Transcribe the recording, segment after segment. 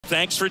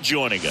thanks for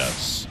joining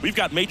us. We've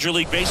got Major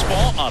League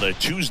Baseball on a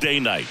Tuesday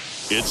night.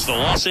 It's the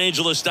Los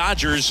Angeles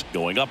Dodgers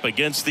going up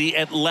against the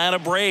Atlanta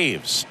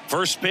Braves.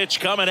 First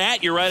pitch coming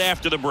at you right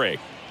after the break.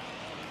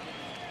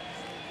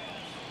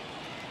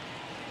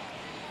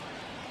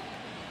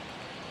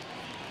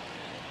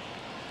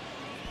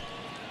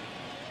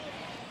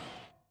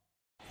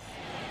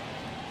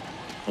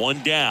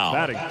 One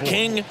down.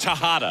 King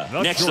Tejada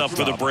next up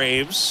for the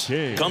Braves.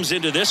 Comes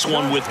into this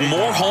one with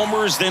more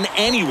homers than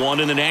anyone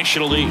in the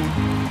National League.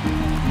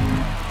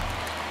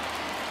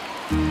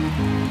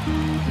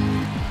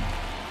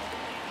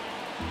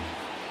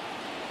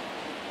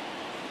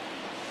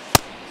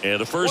 And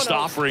the first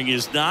offering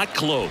is not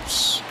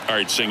close. All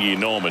right, Singy, you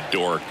know I'm a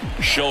dork.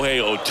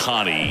 Shohei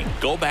Ohtani,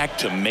 go back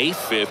to May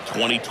 5th,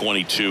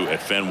 2022 at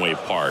Fenway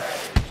Park.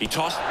 He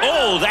tossed.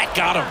 Oh, that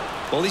got him.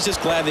 Well, he's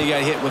just glad that he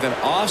got hit with an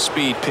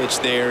off-speed pitch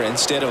there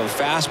instead of a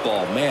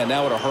fastball. Man,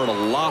 that would have hurt a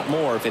lot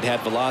more if it had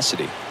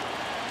velocity.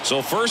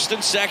 So first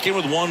and second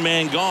with one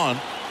man gone.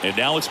 And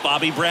now it's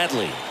Bobby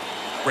Bradley.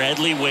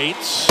 Bradley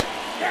waits.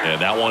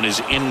 And that one is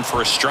in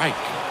for a strike.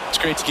 It's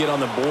great to get on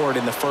the board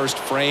in the first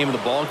frame of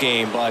the ball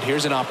game, but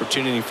here's an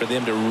opportunity for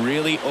them to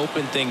really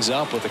open things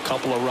up with a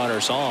couple of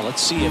runners on.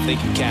 Let's see if they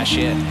can cash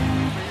in.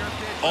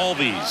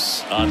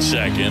 Albies on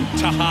second.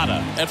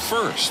 Tejada at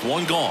first.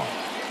 One gone.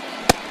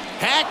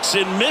 Hacks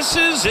and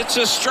misses. It's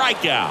a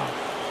strikeout.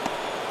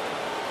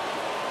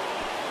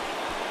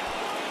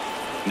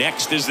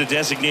 Next is the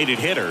designated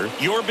hitter,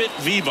 Yorbit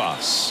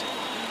Vivas.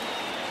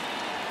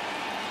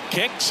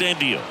 Kicks and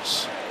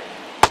deals.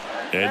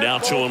 And now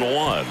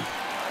 2-1.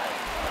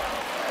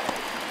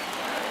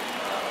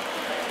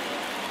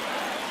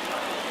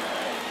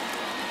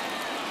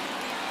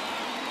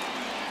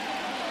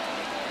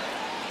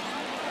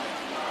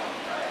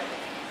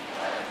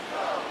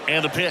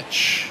 And the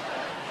pitch.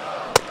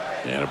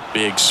 And a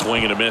big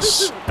swing and a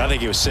miss. I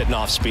think he was sitting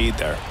off speed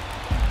there. Hey,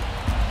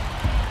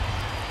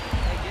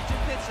 get your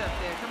pitch up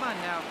there. Come on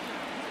now.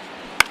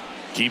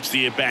 Keeps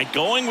the at-bat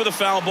going with a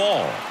foul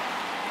ball.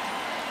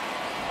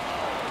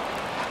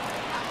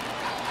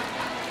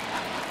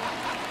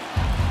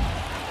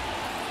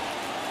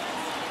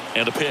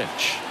 And a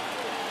pitch.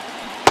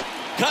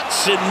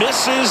 Cuts and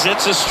misses.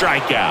 It's a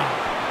strikeout.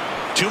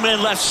 Two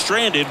men left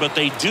stranded, but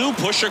they do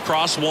push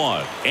across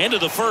one. End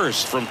of the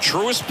first from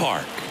Truist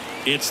Park.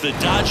 It's the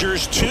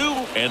Dodgers 2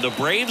 and the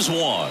Braves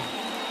 1.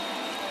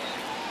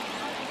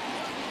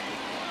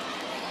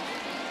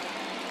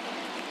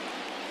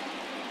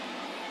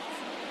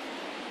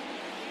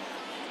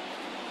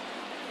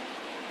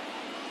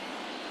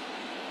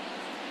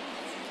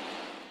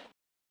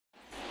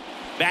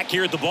 Back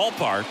here at the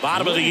ballpark,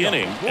 bottom of the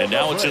inning, and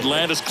now it's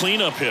Atlanta's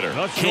cleanup hitter,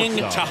 King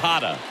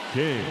Tejada.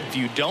 If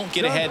you don't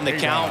get ahead in the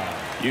count,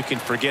 you can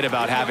forget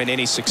about having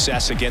any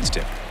success against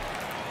him.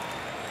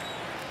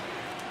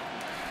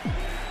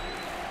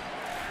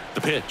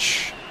 The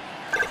pitch.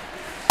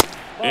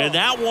 And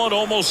that one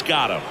almost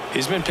got him.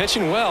 He's been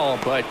pitching well,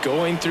 but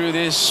going through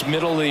this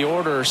middle of the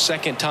order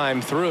second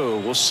time through,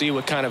 we'll see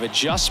what kind of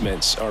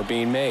adjustments are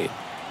being made.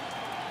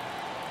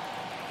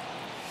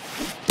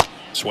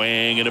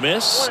 Swing and a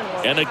miss,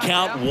 and a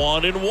count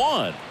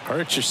 1-1.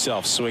 Hurt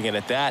yourself swinging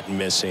at that and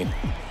missing.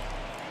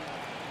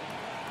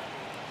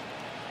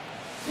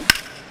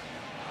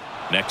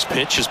 Next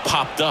pitch is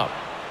popped up.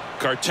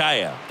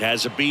 Cartaya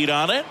has a beat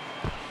on it.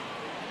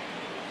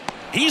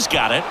 He's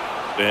got it,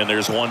 and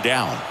there's one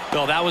down.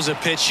 No, that was a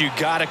pitch you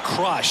got to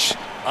crush.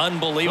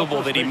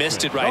 Unbelievable that he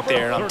missed it right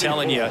there. And I'm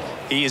telling you,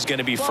 he is going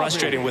to be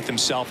frustrated with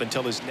himself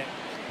until his next.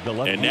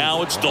 And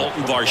now it's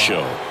Dalton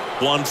Varsho.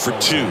 1 for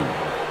 2.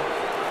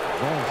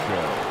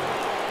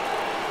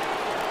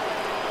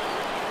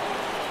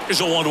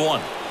 Here's a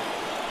 1-1.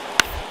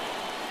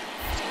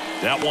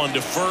 That one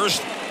to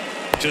first.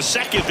 To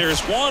second,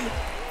 there's one.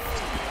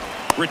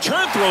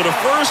 Return throw to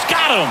first.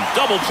 Got him.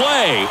 Double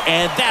play.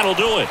 And that'll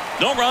do it.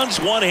 No runs,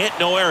 one hit,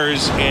 no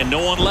errors, and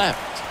no one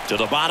left. To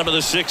the bottom of the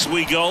 6th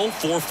we go.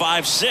 4,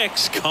 5,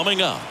 6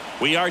 coming up.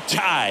 We are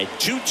tied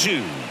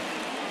 2-2.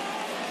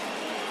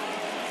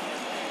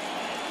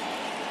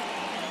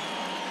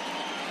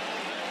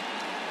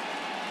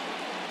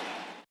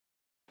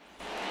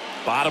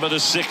 Bottom of the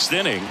 6th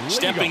inning.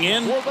 Stepping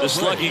in, the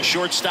slugging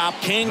shortstop,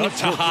 King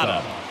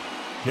Tejada.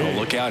 Oh,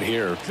 look out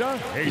here.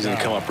 He's going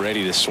to come up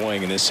ready to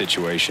swing in this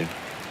situation.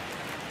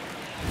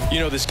 You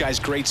know, this guy's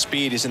great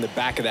speed is in the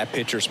back of that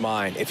pitcher's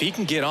mind. If he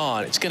can get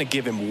on, it's going to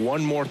give him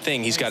one more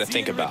thing he's got to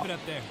think about.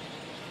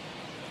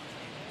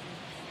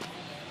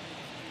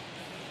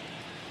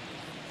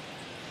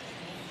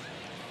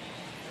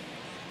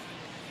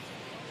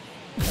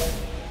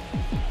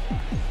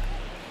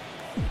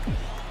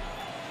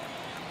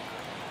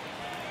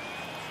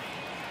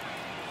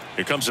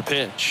 Here comes a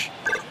pitch.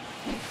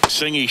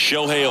 Singy,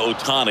 Shohei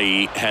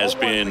Ohtani has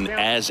been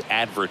as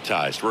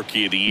advertised.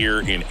 Rookie of the Year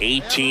in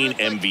 18,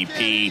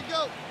 MVP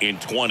in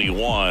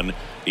 21.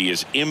 He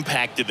has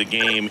impacted the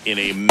game in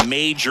a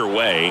major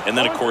way. And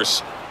then, of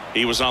course,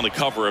 he was on the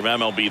cover of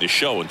MLB The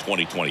Show in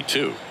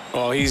 2022.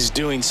 Well, he's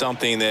doing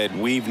something that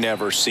we've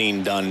never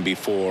seen done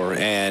before,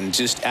 and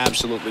just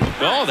absolutely.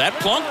 Oh, that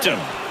plunked him.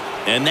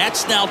 And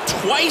that's now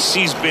twice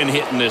he's been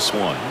hitting this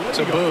one.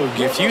 So, Boog,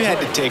 if you had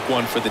to take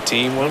one for the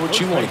team, where would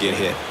you want to get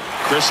hit?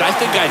 Chris, I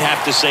think I'd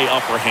have to say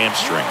upper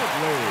hamstring.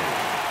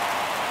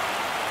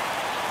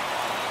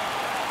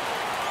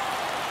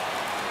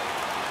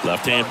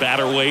 Left-hand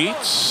batter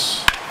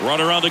waits.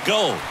 Runner on the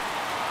go.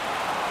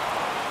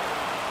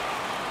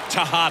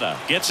 Tejada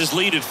gets his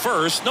lead at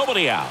first.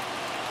 Nobody out.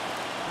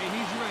 Hey,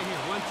 he's right here.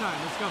 One time.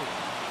 Let's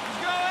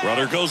go.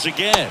 Runner goes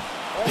again.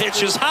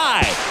 Pitch is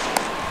high.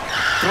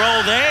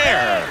 Throw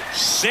there.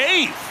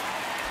 Safe.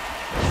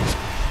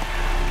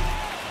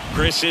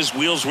 Chris, his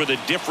wheels were the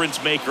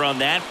difference maker on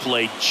that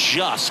play.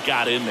 Just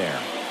got in there.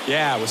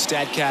 Yeah, with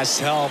StatCast's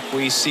help,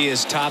 we see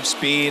his top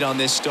speed on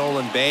this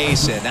stolen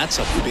base, and that's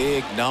a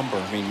big number.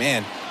 I mean,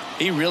 man,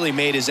 he really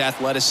made his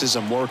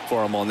athleticism work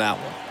for him on that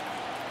one.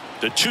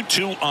 The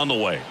 2-2 on the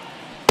way.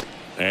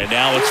 And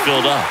now it's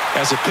filled up.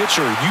 As a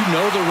pitcher, you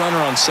know the runner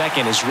on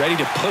second is ready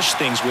to push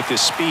things with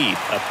his speed.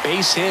 A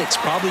base hit's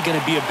probably going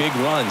to be a big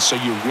run, so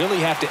you really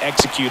have to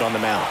execute on the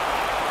mound.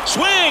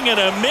 Swing and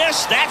a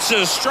miss. That's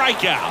a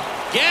strikeout.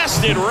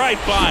 Gassed it right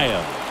by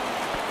him.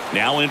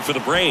 Now in for the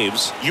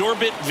Braves,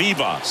 Yorbit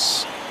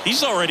Vivas.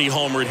 He's already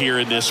homered here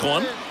in this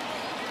one.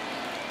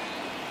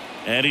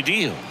 And he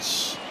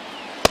deals.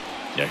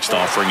 Next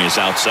offering is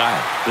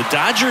outside. The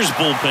Dodgers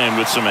bullpen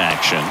with some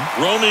action.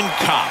 Ronan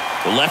Kopp,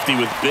 the lefty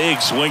with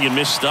big swing and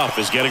miss stuff,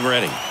 is getting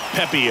ready.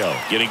 Pepio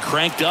getting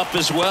cranked up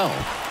as well.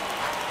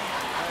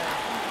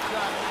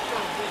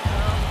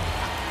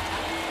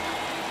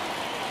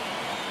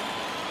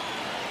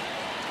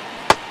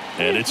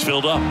 And it's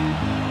filled up.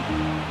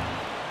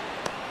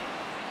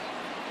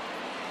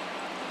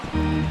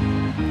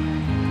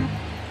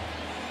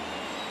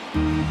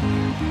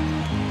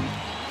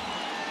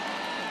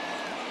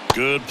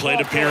 Good plate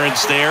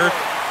appearance there.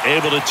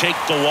 Able to take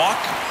the walk.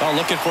 Oh,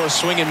 looking for a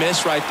swing and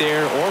miss right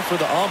there, or for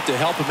the ump to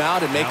help him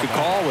out and make a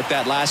call with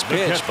that last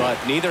pitch, but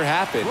neither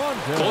happened.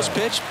 Close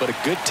pitch, but a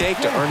good take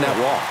to earn that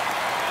walk.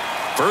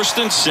 First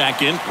and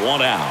second,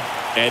 one out.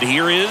 And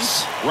here is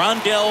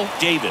Rondell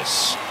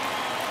Davis.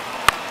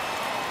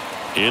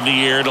 In the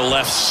air to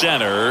left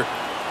center.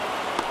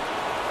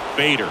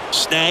 Bader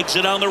snags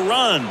it on the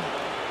run.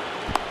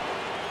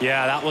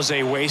 Yeah, that was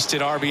a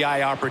wasted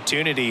RBI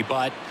opportunity,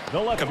 but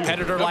a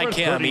competitor like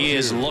him, he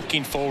is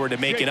looking forward to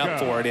making up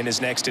for it in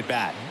his next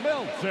at-bat.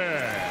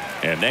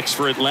 And next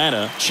for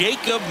Atlanta,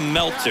 Jacob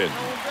Melton.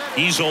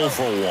 He's 0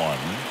 for 1.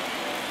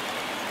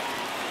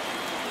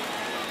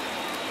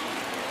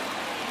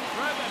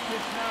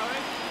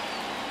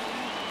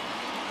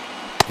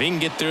 If he can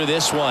get through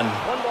this one,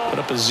 put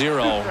up a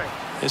 0,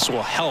 this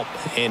will help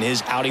in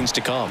his outings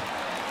to come.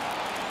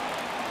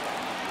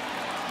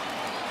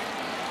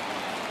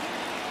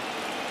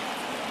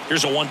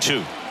 Here's a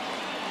 1-2.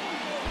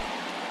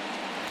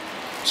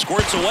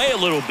 Squirts away a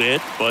little bit,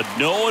 but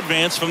no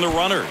advance from the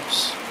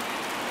runners.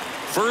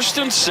 First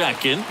and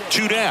second,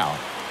 2 down.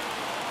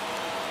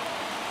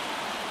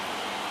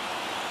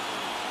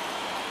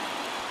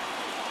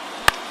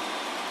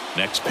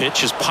 Next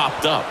pitch is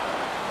popped up.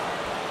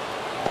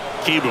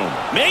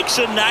 Kieboom makes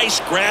a nice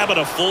grab at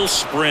a full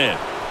sprint.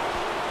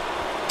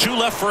 2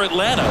 left for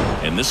Atlanta,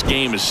 and this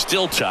game is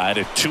still tied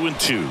at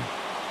 2-2.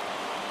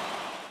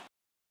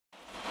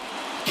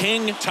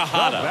 King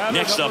Tejada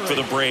next up for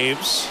the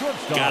Braves.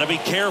 Got to be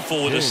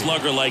careful with a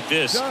slugger like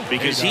this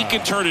because he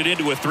can turn it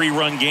into a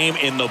 3-run game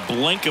in the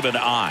blink of an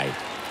eye.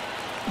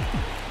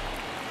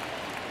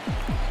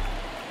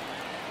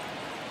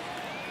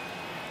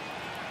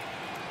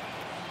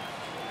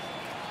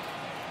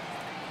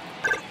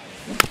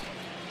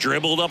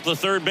 Dribbled up the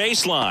third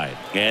baseline,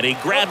 and he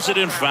grabs it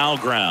in foul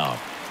ground.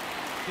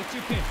 Get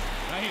your pitch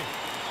right here.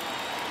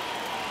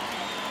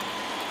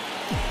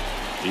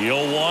 The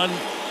 0-1.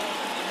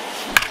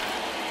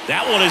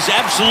 That one is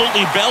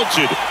absolutely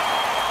belted.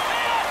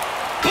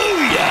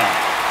 Booyah!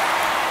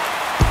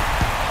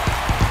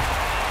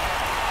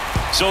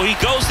 So he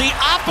goes the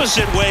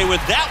opposite way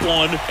with that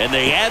one, and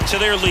they add to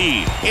their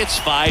lead. It's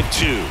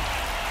 5-2.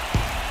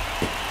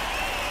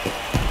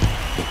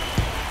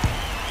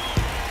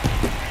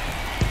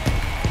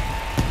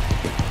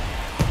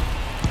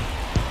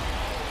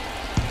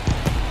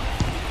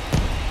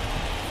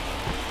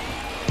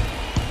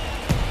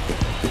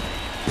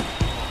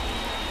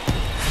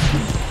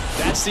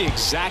 That's the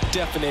exact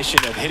definition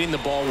of hitting the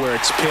ball where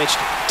it's pitched,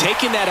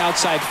 taking that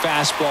outside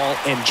fastball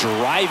and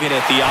driving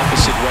it the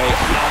opposite way.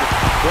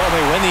 Well,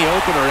 they win the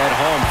opener at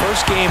home.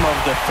 First game of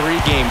the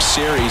 3-game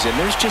series, and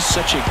there's just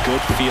such a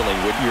good feeling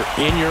when you're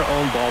in your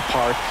own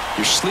ballpark,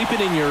 you're sleeping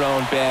in your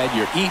own bed,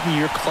 you're eating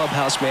your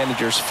clubhouse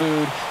manager's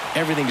food,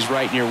 everything's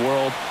right in your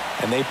world,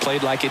 and they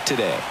played like it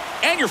today.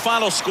 And your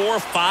final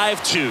score,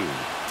 5-2.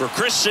 For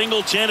Chris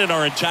Singleton and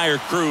our entire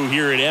crew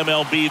here at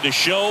MLB The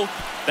Show,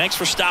 thanks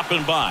for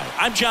stopping by.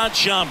 I'm John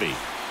Shambi.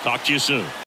 Talk to you soon.